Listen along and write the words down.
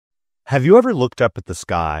Have you ever looked up at the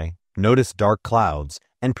sky, noticed dark clouds,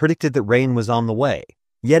 and predicted that rain was on the way,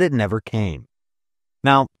 yet it never came?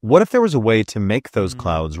 Now, what if there was a way to make those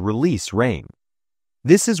clouds release rain?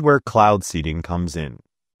 This is where cloud seeding comes in.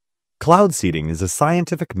 Cloud seeding is a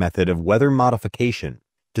scientific method of weather modification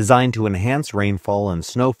designed to enhance rainfall and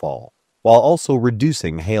snowfall while also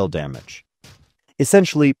reducing hail damage.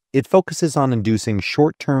 Essentially, it focuses on inducing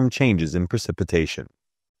short-term changes in precipitation.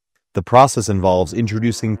 The process involves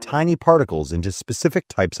introducing tiny particles into specific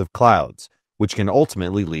types of clouds, which can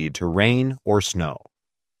ultimately lead to rain or snow.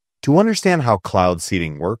 To understand how cloud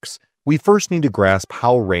seeding works, we first need to grasp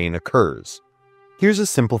how rain occurs. Here's a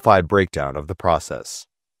simplified breakdown of the process.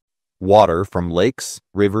 Water from lakes,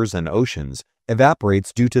 rivers, and oceans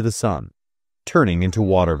evaporates due to the sun, turning into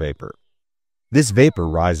water vapor. This vapor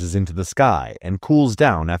rises into the sky and cools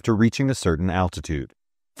down after reaching a certain altitude,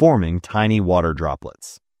 forming tiny water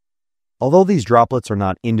droplets. Although these droplets are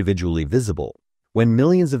not individually visible, when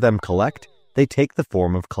millions of them collect, they take the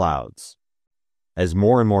form of clouds. As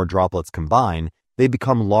more and more droplets combine, they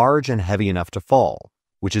become large and heavy enough to fall,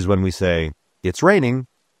 which is when we say, "It's raining."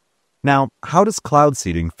 Now, how does cloud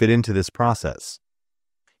seeding fit into this process?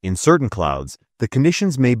 In certain clouds, the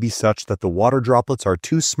conditions may be such that the water droplets are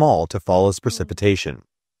too small to fall as precipitation.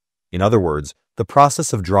 In other words, the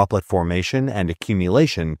process of droplet formation and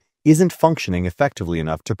accumulation isn't functioning effectively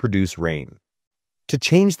enough to produce rain. To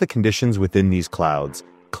change the conditions within these clouds,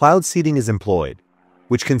 cloud seeding is employed,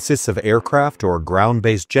 which consists of aircraft or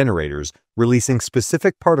ground-based generators releasing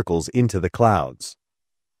specific particles into the clouds.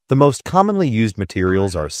 The most commonly used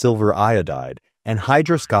materials are silver iodide and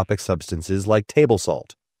hygroscopic substances like table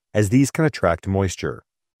salt, as these can attract moisture.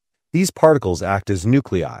 These particles act as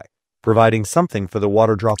nuclei, providing something for the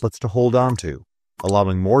water droplets to hold onto,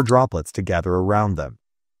 allowing more droplets to gather around them.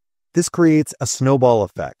 This creates a snowball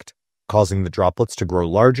effect, causing the droplets to grow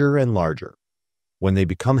larger and larger. When they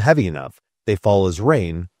become heavy enough, they fall as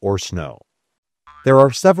rain or snow. There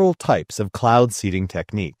are several types of cloud seeding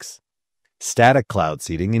techniques. Static cloud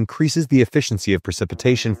seeding increases the efficiency of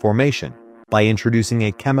precipitation formation by introducing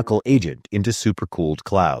a chemical agent into supercooled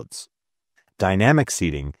clouds. Dynamic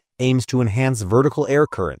seeding aims to enhance vertical air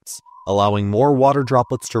currents, allowing more water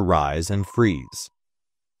droplets to rise and freeze.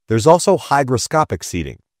 There's also hygroscopic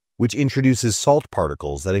seeding, which introduces salt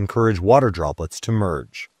particles that encourage water droplets to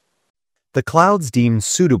merge. The clouds deemed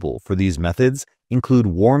suitable for these methods include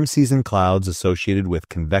warm season clouds associated with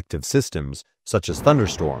convective systems, such as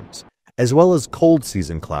thunderstorms, as well as cold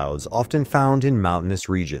season clouds often found in mountainous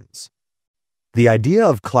regions. The idea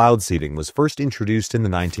of cloud seeding was first introduced in the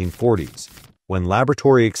 1940s, when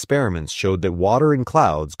laboratory experiments showed that water in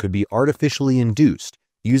clouds could be artificially induced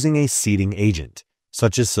using a seeding agent,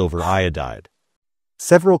 such as silver iodide.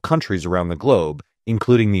 Several countries around the globe,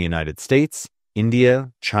 including the United States,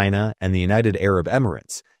 India, China, and the United Arab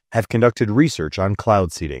Emirates, have conducted research on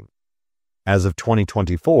cloud seeding. As of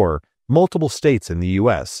 2024, multiple states in the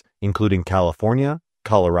U.S., including California,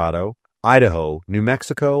 Colorado, Idaho, New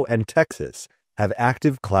Mexico, and Texas, have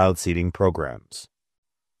active cloud seeding programs.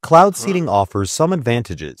 Cloud seeding offers some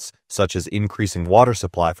advantages, such as increasing water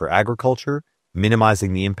supply for agriculture,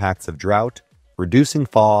 minimizing the impacts of drought, reducing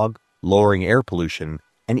fog, lowering air pollution,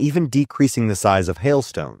 and even decreasing the size of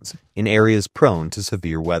hailstones in areas prone to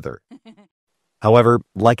severe weather. However,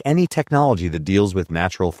 like any technology that deals with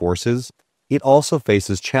natural forces, it also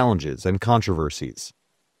faces challenges and controversies.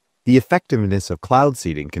 The effectiveness of cloud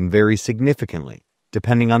seeding can vary significantly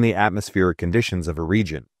depending on the atmospheric conditions of a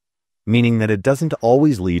region, meaning that it doesn't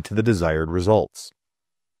always lead to the desired results.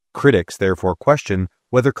 Critics therefore question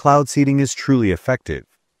whether cloud seeding is truly effective,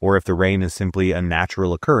 or if the rain is simply a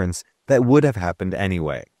natural occurrence that would have happened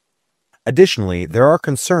anyway. Additionally, there are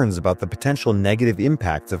concerns about the potential negative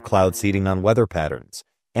impacts of cloud seeding on weather patterns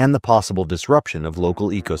and the possible disruption of local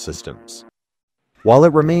ecosystems. While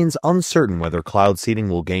it remains uncertain whether cloud seeding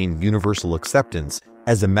will gain universal acceptance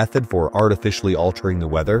as a method for artificially altering the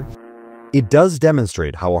weather, it does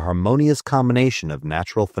demonstrate how a harmonious combination of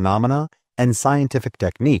natural phenomena and scientific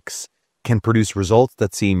techniques can produce results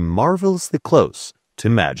that seem marvelously close to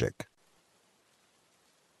magic.